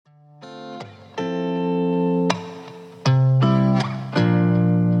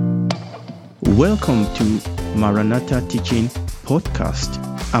Welcome to Maranatha Teaching Podcast.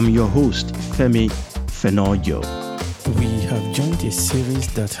 I'm your host, Fenojo. We have joined a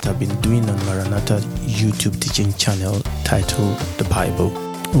series that I've been doing on Maranatha YouTube teaching channel titled The Bible.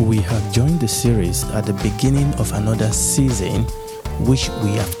 We have joined the series at the beginning of another season, which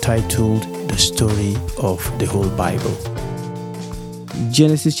we have titled The Story of the Whole Bible.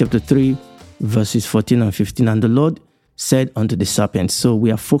 Genesis chapter 3, verses 14 and 15. And the Lord said unto the serpent. So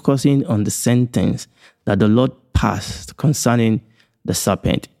we are focusing on the sentence that the Lord passed concerning the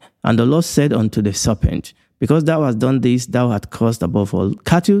serpent. And the Lord said unto the serpent, because thou hast done this, thou hast caused above all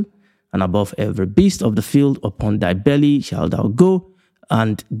cattle, and above every beast of the field, upon thy belly shalt thou go,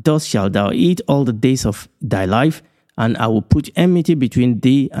 and thus shalt thou eat all the days of thy life. And I will put enmity between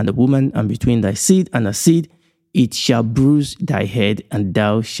thee and the woman, and between thy seed and her seed. It shall bruise thy head, and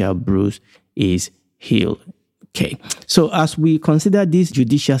thou shalt bruise his heel. Okay, so as we consider this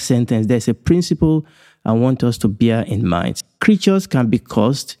judicial sentence, there's a principle I want us to bear in mind. Creatures can be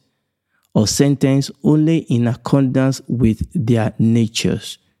caused or sentenced only in accordance with their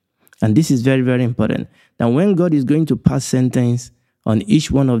natures. And this is very, very important. Now, when God is going to pass sentence on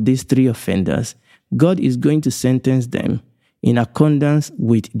each one of these three offenders, God is going to sentence them in accordance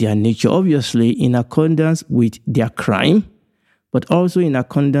with their nature. Obviously, in accordance with their crime, but also in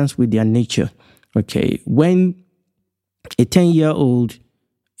accordance with their nature. Okay, when a 10-year-old,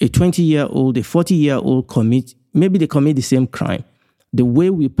 a 20-year-old, a 40-year-old commit the same crime, the way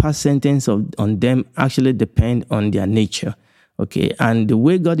we pass sentence on them actually depend on their nature. Okay, and the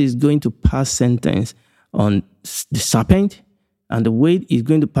way God is going to pass sentence on the serpent, and the way He's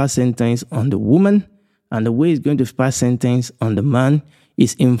going to pass sentence on the woman, and the way He's going to pass sentence on the man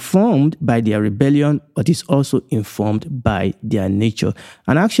is informed by their rebellion, but is also informed by their nature.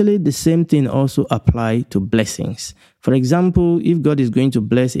 And actually, the same thing also applies to blessings. For example, if God is going to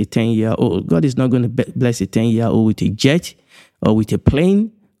bless a 10-year-old, God is not going to bless a 10-year-old with a jet or with a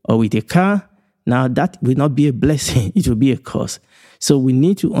plane or with a car. Now, that will not be a blessing. It will be a curse. So we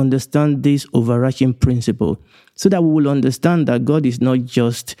need to understand this overarching principle so that we will understand that God is not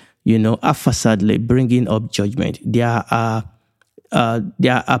just, haphazardly bringing up judgment. There are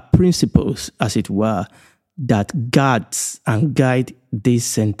principles, as it were, that guards and guide these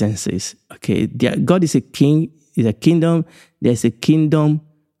sentences. Okay, God is a king, is a kingdom. There's a kingdom,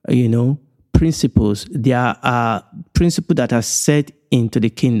 principles. There are principles that are set in the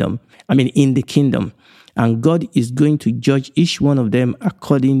kingdom. And God is going to judge each one of them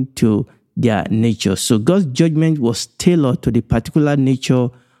according to their nature. So God's judgment was tailored to the particular nature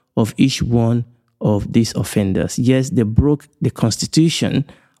of each one of these offenders. Yes, they broke the constitution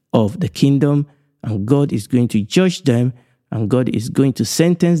of the kingdom, and God is going to judge them, and God is going to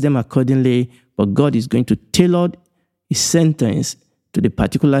sentence them accordingly, but God is going to tailor His sentence to the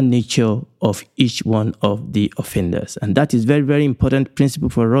particular nature of each one of the offenders. And that is very, very important principle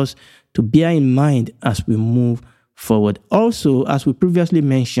for us to bear in mind as we move forward. Also, as we previously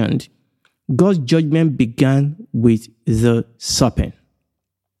mentioned, God's judgment began with the serpent.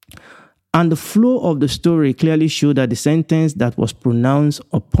 And the flow of the story clearly showed that the sentence that was pronounced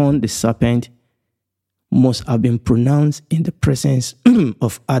upon the serpent must have been pronounced in the presence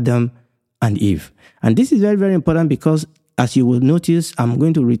of Adam and Eve. And this is very, very important because, as you will notice, I'm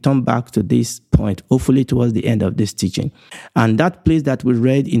going to return back to this point, hopefully towards the end of this teaching. And that place that we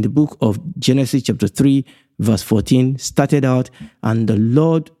read in the book of Genesis chapter 3, verse 14, started out, and the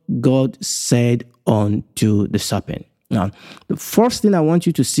Lord God said unto the serpent. Now, the first thing I want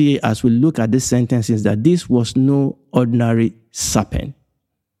you to see as we look at this sentence is that this was no ordinary serpent.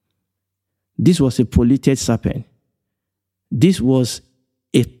 This was a polluted serpent. This was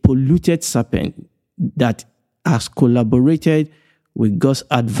a polluted serpent that has collaborated with God's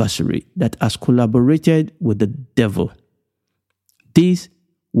adversary, that has collaborated with the devil. This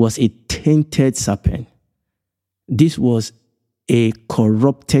was a tainted serpent. This was a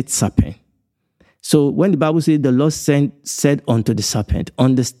corrupted serpent. So when the Bible says the Lord said unto the serpent,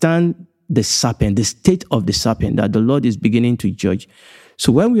 understand the serpent, the state of the serpent that the Lord is beginning to judge.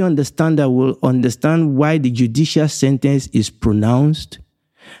 So when we understand that, we'll understand why the judicial sentence is pronounced.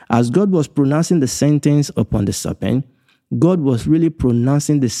 As God was pronouncing the sentence upon the serpent, God was really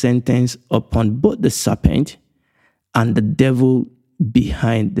pronouncing the sentence upon both the serpent and the devil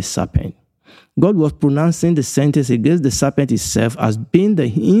behind the serpent. God was pronouncing the sentence against the serpent itself as being the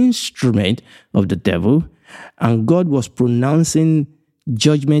instrument of the devil, and God was pronouncing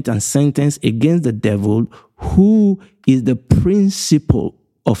judgment and sentence against the devil, who is the principal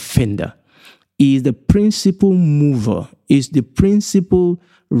offender. He is the principal mover, is the principal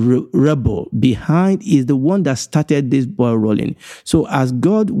rebel. Behind is the one that started this ball rolling. So as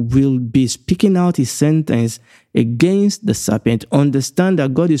God will be speaking out his sentence against the serpent, understand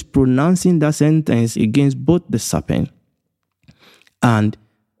that God is pronouncing that sentence against both the serpent and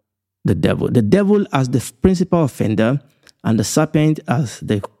the devil. The devil as the principal offender and the serpent as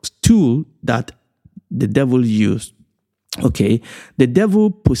the tool that the devil used. Okay, the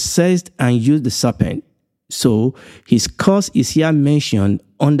devil possessed and used the serpent. So his curse is here mentioned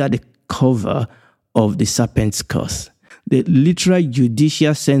under the cover of the serpent's curse. The literal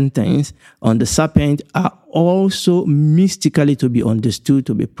judicial sentence on the serpent are also mystically to be understood,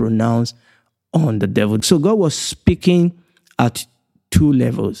 to be pronounced on the devil. So God was speaking at two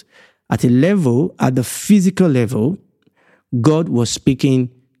levels. At a level, at the physical level, God was speaking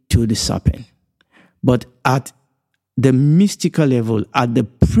to the serpent. But at the mystical level, at the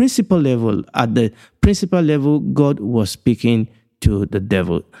principal level, God was speaking to the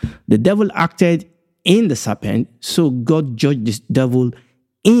devil. The devil acted in the serpent, so God judged this devil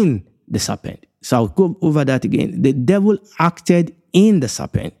in the serpent. So I'll go over that again. The devil acted in the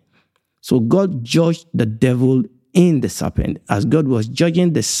serpent, so God judged the devil in the serpent. As God was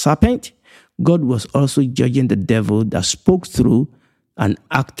judging the serpent, God was also judging the devil that spoke through and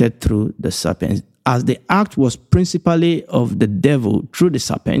acted through the serpent. As the act was principally of the devil through the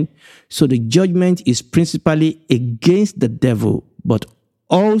serpent, so the judgment is principally against the devil, but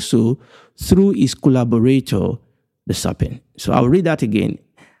also through his collaborator, the serpent. So I'll read that again.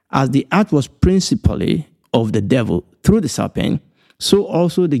 As the act was principally of the devil through the serpent, so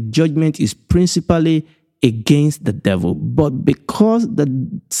also the judgment is principally against the devil. But because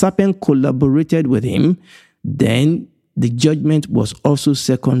the serpent collaborated with him, then the judgment was also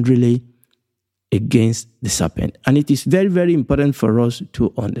secondarily against the serpent. And it is very, very important for us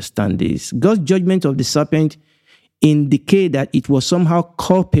to understand this. God's judgment of the serpent indicate that it was somehow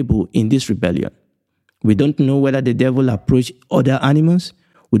culpable in this rebellion. We don't know whether the devil approached other animals.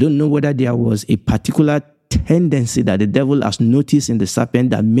 We don't know whether there was a particular tendency that the devil has noticed in the serpent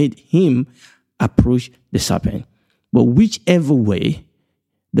that made him approach the serpent. But whichever way,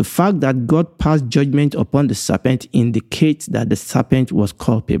 the fact that God passed judgment upon the serpent indicates that the serpent was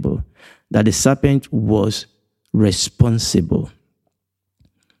culpable, that the serpent was responsible.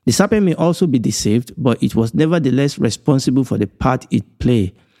 The serpent may also be deceived, but it was nevertheless responsible for the part it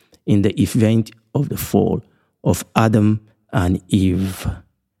played in the event of the fall of Adam and Eve.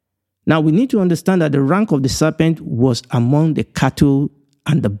 Now we need to understand that the rank of the serpent was among the cattle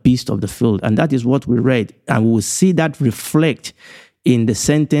and the beasts of the field, and that is what we read, and we will see that reflect in the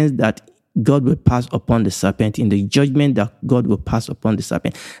sentence that God will pass upon the serpent, in the judgment that God will pass upon the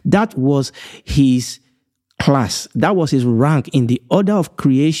serpent. That was his class. That was his rank. In the order of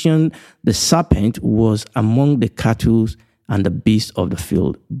creation, the serpent was among the cattle and the beasts of the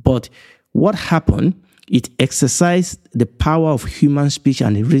field. But what happened? It exercised the power of human speech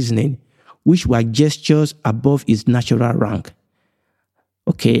and reasoning, which were gestures above its natural rank.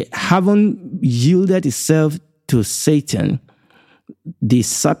 Okay, having yielded itself to Satan, the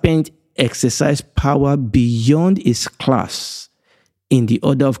serpent exercised power beyond its class in the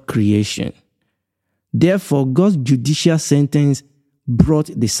order of creation. Therefore, God's judicial sentence brought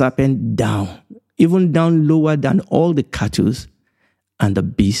the serpent down, even down lower than all the cattle and the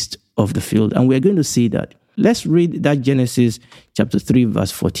beasts of the field. And we're going to see that. Let's read that Genesis chapter 3,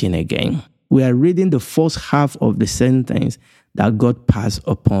 verse 14 again. We are reading the first half of the sentence that God passed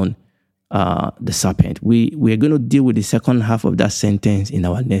upon the serpent. We are going to deal with the second half of that sentence in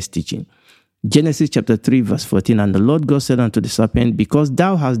our next teaching. Genesis chapter 3, verse 14. And the Lord God said unto the serpent, because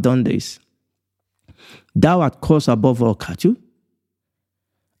thou hast done this, thou art cursed above all cattle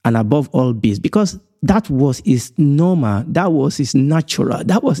and above all beasts, because that was his normal, that was his natural,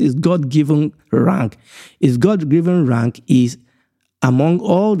 that was his God-given rank. His God-given rank is among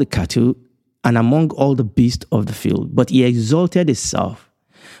all the cattle and among all the beasts of the field. But he exalted himself,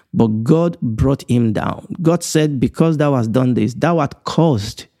 but God brought him down. God said, because thou hast done this, thou art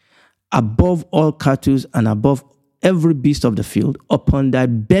cursed above all cattle and above every beast of the field. Upon thy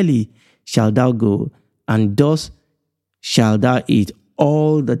belly shalt thou go, and thus shalt thou eat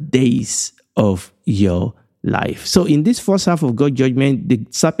all the days of your life. So in this first half of God's judgment, the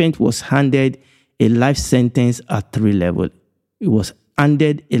serpent was handed a life sentence at 3 levels. It was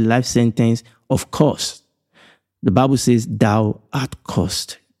handed a life sentence of curse. The Bible says, thou art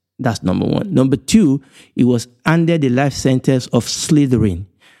cursed. That's number 1. Number 2, it was handed a life sentence of slithering.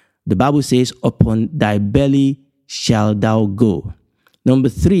 The Bible says, upon thy belly shalt thou go. Number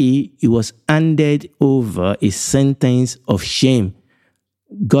 3, it was handed over a sentence of shame.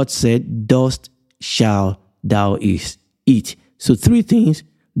 God said, dust shalt thou eat. So 3 things: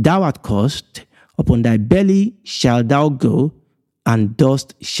 thou art cursed, upon thy belly shalt thou go, and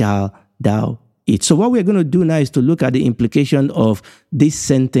dust shalt thou eat. So what we're going to do now is to look at the implication of this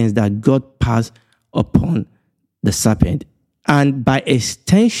sentence that God passed upon the serpent, and by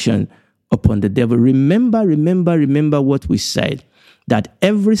extension upon the devil. Remember what we said, that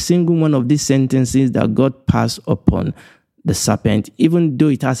every single one of these sentences that God passed upon the serpent, even though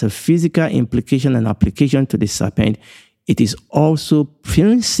it has a physical implication and application to the serpent, it is also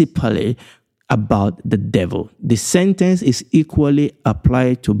principally about the devil. The sentence is equally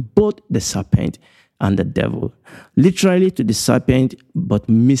applied to both the serpent and the devil. Literally to the serpent, but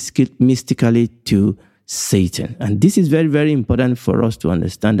mystically to Satan. And this is very, very important for us to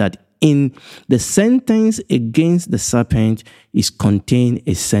understand, that in the sentence against the serpent is contained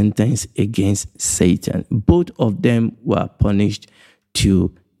a sentence against Satan. Both of them were punished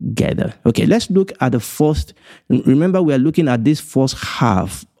together. Okay, let's look at the first. Remember, we are looking at this first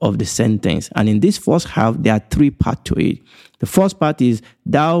half of the sentence. And in this first half, there are three parts to it. The first part is,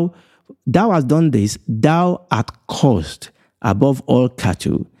 thou hast done this, thou art cursed above all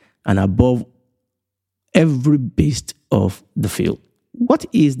cattle and above every beast of the field. What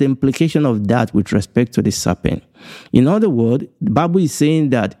is the implication of that with respect to the serpent? In other words, the Bible is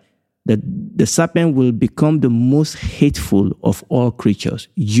saying that the serpent will become the most hateful of all creatures.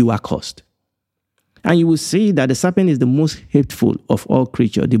 You are cursed. And you will see that the serpent is the most hateful of all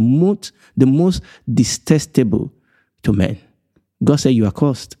creatures, the most detestable to men. God said you are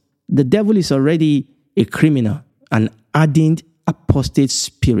cursed. The devil is already a criminal, an ardent apostate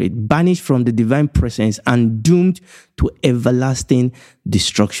spirit, banished from the divine presence and doomed to everlasting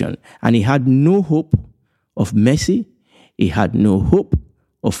destruction. And he had no hope of mercy. He had no hope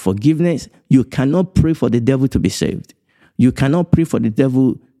of forgiveness. You cannot pray for the devil to be saved. You cannot pray for the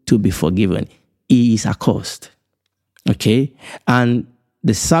devil to be forgiven. He is accursed. Okay? And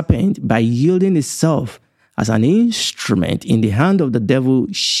the serpent, by yielding itself as an instrument in the hand of the devil,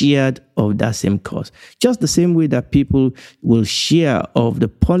 shared of that same curse. Just the same way that people will share of the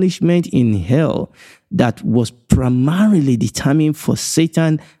punishment in hell that was primarily determined for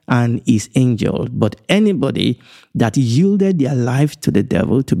Satan and his angels. But anybody that yielded their life to the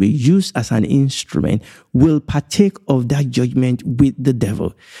devil to be used as an instrument will partake of that judgment with the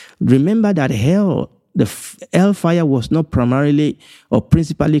devil. Remember that the hellfire was not primarily or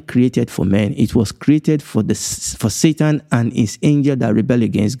principally created for men. It was created for Satan and his angel that rebel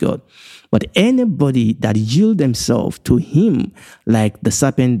against God. But anybody that yield themselves to him, like the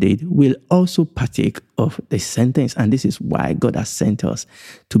serpent did, will also partake of the sentence. And this is why God has sent us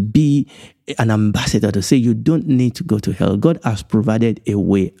to be an ambassador, to say you don't need to go to hell. God has provided a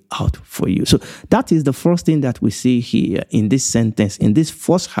way out for you. So that is the first thing that we see here in this sentence. In this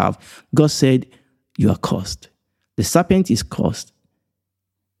first half, God said, you are cursed. The serpent is cursed.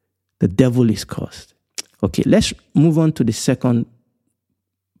 The devil is cursed. Okay, let's move on to the second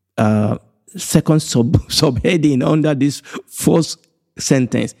subheading under this first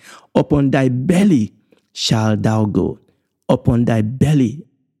sentence. Upon thy belly shalt thou go. Upon thy belly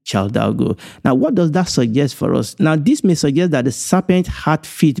shalt thou go. Now, what does that suggest for us? Now, this may suggest that the serpent had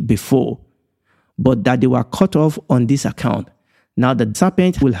feet before, but that they were cut off on this account. Now the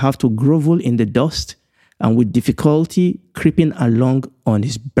serpent will have to grovel in the dust and with difficulty creeping along on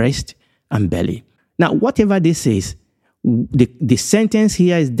his breast and belly. Now, whatever this is, the sentence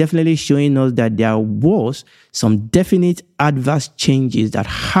here is definitely showing us that there was some definite adverse changes that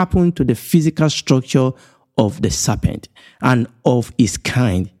happened to the physical structure of the serpent and of his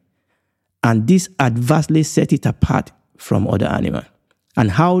kind. And this adversely set it apart from other animals. And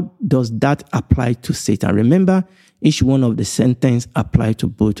how does that apply to Satan? Remember, each one of the sentences apply to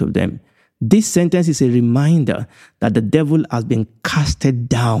both of them. This sentence is a reminder that the devil has been casted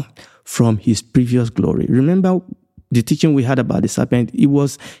down from his previous glory. Remember the teaching we had about the serpent? It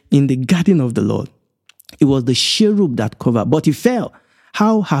was in the garden of the Lord. It was the cherub that covered, but he fell.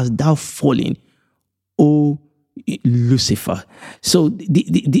 How hast thou fallen, O Lucifer? So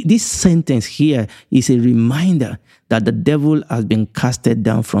this sentence here is a reminder that the devil has been casted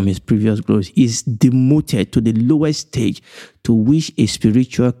down from his previous glory. He is demoted to the lowest stage to which a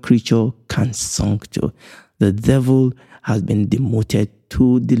spiritual creature can sink to. The devil has been demoted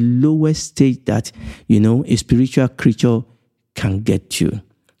to the lowest stage that, a spiritual creature can get to.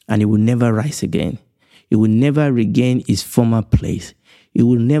 And it will never rise again. It will never regain its former place. It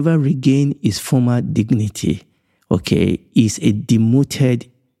will never regain its former dignity. Okay, is a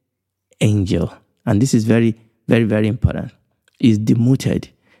demoted angel. And this is very, very, very important. Is demoted,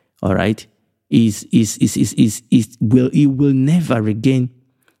 all right? It will never regain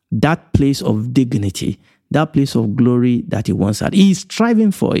that place of dignity that place of glory that he once had. He is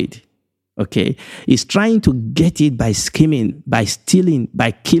striving for it. Okay? He's trying to get it by scheming, by stealing,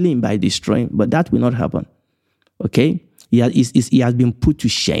 by killing, by destroying, but that will not happen. Okay? He has been put to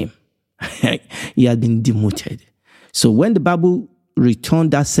shame. He has been demoted. So when the Bible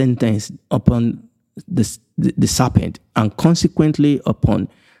returned that sentence upon the serpent and consequently upon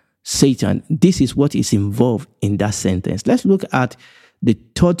Satan, this is what is involved in that sentence. Let's look at the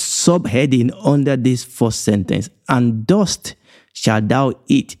third subheading under this first sentence. And dust shalt thou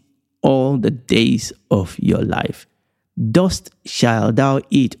eat all the days of your life. Dust shalt thou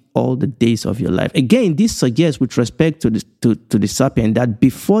eat all the days of your life. Again, this suggests with respect to the serpent that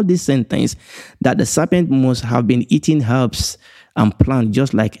before this sentence, that the serpent must have been eating herbs and plants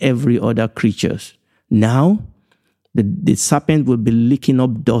just like every other creature. Now, the serpent will be licking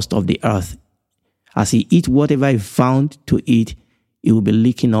up dust of the earth. As he eats whatever he found to eat, he will be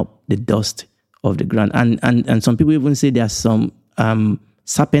licking up the dust of the ground. And some people even say there are some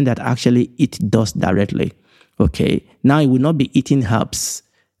serpent that actually eat dust directly. Okay, now he will not be eating herbs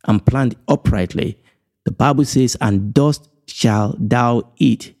and plant uprightly. The Bible says, and dust shalt thou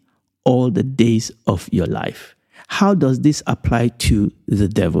eat all the days of your life. How does this apply to the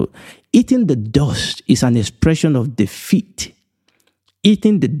devil? Eating the dust is an expression of defeat.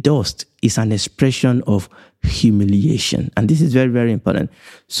 Eating the dust is an expression of humiliation. And this is very, very important.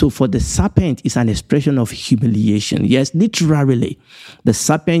 So for the serpent, it's an expression of humiliation. Yes, literally, the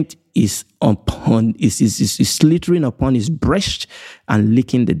serpent is slithering upon his breast and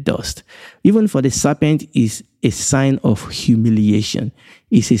licking the dust. Even for the serpent is a sign of humiliation.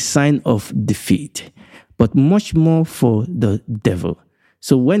 It's a sign of defeat. But much more for the devil.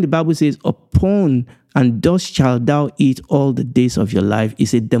 So when the Bible says, upon and dust shalt thou eat all the days of your life,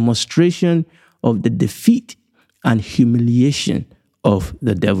 is a demonstration of the defeat and humiliation of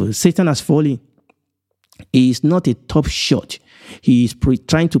the devil. Satan has fallen. He is not a top shot. He is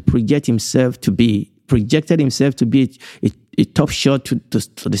trying to projected himself to be a top shot to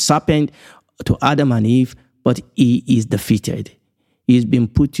the serpent, to Adam and Eve, but he is defeated. He has been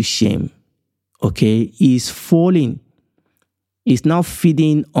put to shame. Okay, he is falling. He's now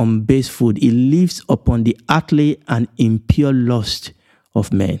feeding on base food. He lives upon the earthly and impure lust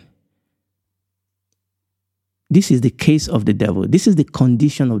of men. This is the case of the devil. This is the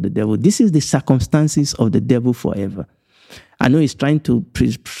condition of the devil. This is the circumstances of the devil forever. I know he's trying to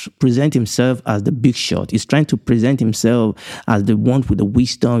present himself as the big shot. He's trying to present himself as the one with the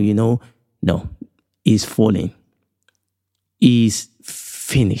wisdom, No, he's falling. He's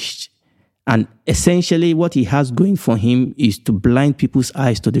finished. And essentially what he has going for him is to blind people's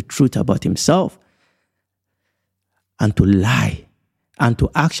eyes to the truth about himself and to lie and to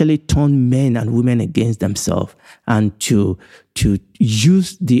actually turn men and women against themselves and to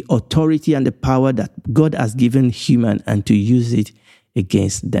use the authority and the power that God has given human and to use it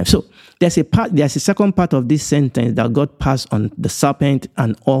against them. So there's a second part of this sentence that God passed on the serpent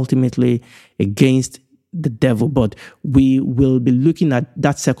and ultimately against the devil, but we will be looking at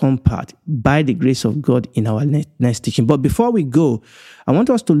that second part by the grace of God in our next teaching. But before we go, I want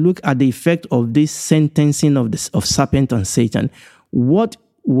us to look at the effect of this sentencing of serpent on Satan. What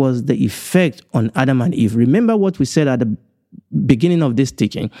was the effect on Adam and Eve? Remember what we said at the beginning of this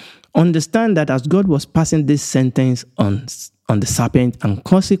teaching. Understand that as God was passing this sentence on the serpent and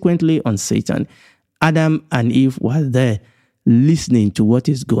consequently on Satan, Adam and Eve were there listening to what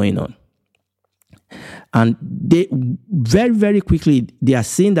is going on. And they very, very quickly, they are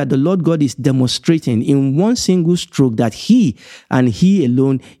saying that the Lord God is demonstrating in one single stroke that He and He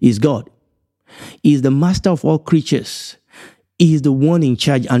alone is God. He is the master of all creatures. He is the one in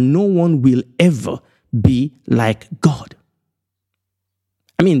charge, and no one will ever be like God.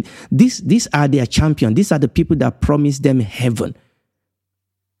 I mean, these are their champions. These are the people that promise them heaven.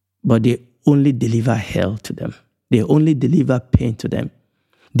 But they only deliver hell to them. They only deliver pain to them.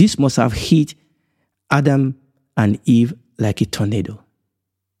 This must have hit Adam and Eve like a tornado.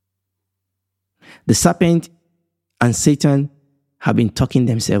 The serpent and Satan have been talking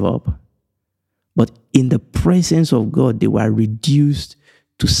themselves up. But in the presence of God, they were reduced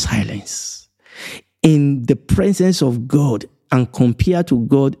to silence. In the presence of God and compared to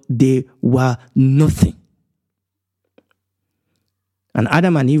God, they were nothing. And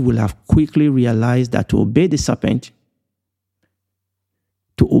Adam and Eve will have quickly realized that to obey the serpent,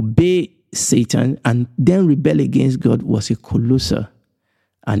 to obey Satan, and then rebel against God was a colossal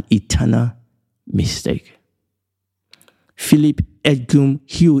and eternal mistake. Philip Edgum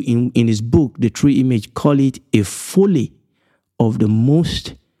Hugh, in his book, The True Image, called it a folly of the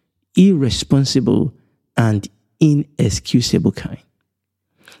most irresponsible and inexcusable kind.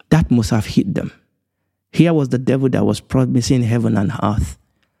 That must have hit them. Here was the devil that was promising heaven and earth.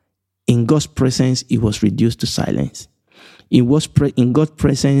 In God's presence, he was reduced to silence. In God's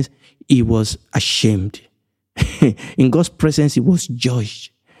presence, he was ashamed. In God's presence, he was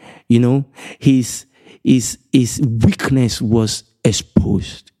judged. His weakness was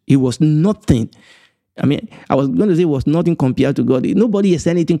exposed. He was nothing. I was going to say it was nothing compared to God. Nobody is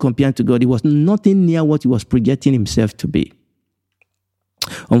anything compared to God. It was nothing near what he was projecting himself to be.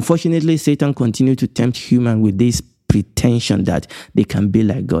 Unfortunately, Satan continued to tempt humans with this pretension that they can be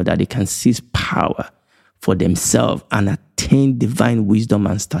like God, that they can seize power for themselves and attain divine wisdom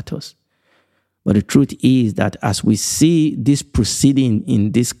and status. But the truth is that as we see this proceeding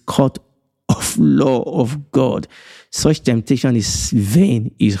in this court of law of God, such temptation is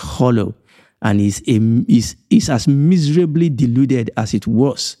vain, is hollow, and is as miserably deluded as it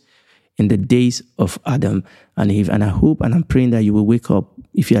was in the days of Adam and Eve. And I hope and I'm praying that you will wake up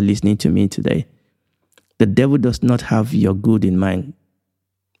if you are listening to me today. The devil does not have your good in mind.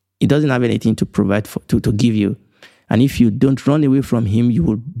 He doesn't have anything to provide to give you. And if you don't run away from him, you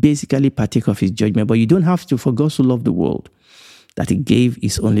will basically partake of his judgment. But you don't have to, for God so loved the world that he gave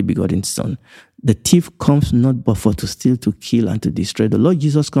his only begotten Son. The thief comes not but for to steal, to kill, and to destroy. The Lord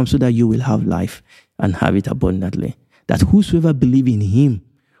Jesus comes so that you will have life and have it abundantly. That whosoever believes in him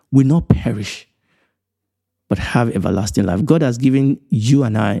will not perish, but have everlasting life. God has given you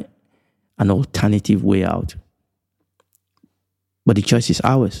and I an alternative way out. But the choice is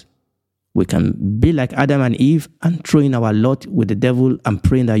ours. We can be like Adam and Eve and throw in our lot with the devil and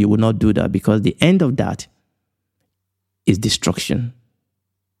praying that you will not do that, because the end of that is destruction.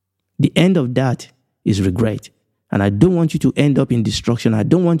 The end of that is regret. And I don't want you to end up in destruction. I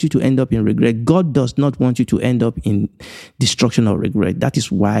don't want you to end up in regret. God does not want you to end up in destruction or regret. That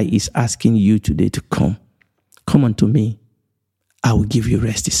is why he's asking you today to come. Come unto me. I will give you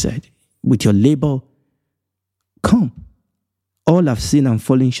rest, he said. With your labor, come. All have sinned and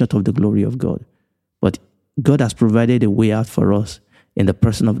fallen short of the glory of God. But God has provided a way out for us in the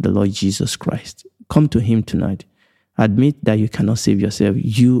person of the Lord Jesus Christ. Come to him tonight. Admit that you cannot save yourself.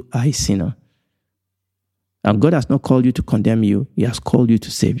 You are a sinner. And God has not called you to condemn you. He has called you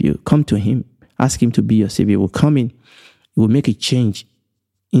to save you. Come to him. Ask him to be your savior. He will come in. He will make a change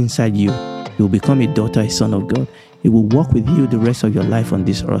inside you. You will become a daughter, a son of God. He will walk with you the rest of your life on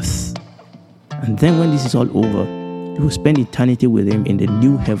this earth. And then when this is all over, you will spend eternity with him in the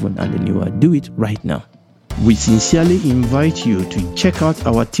new heaven and the new earth. Do it right now. We sincerely invite you to check out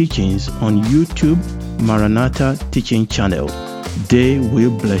our teachings on YouTube, Maranatha Teaching Channel. They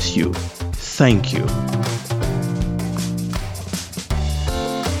will bless you. Thank you.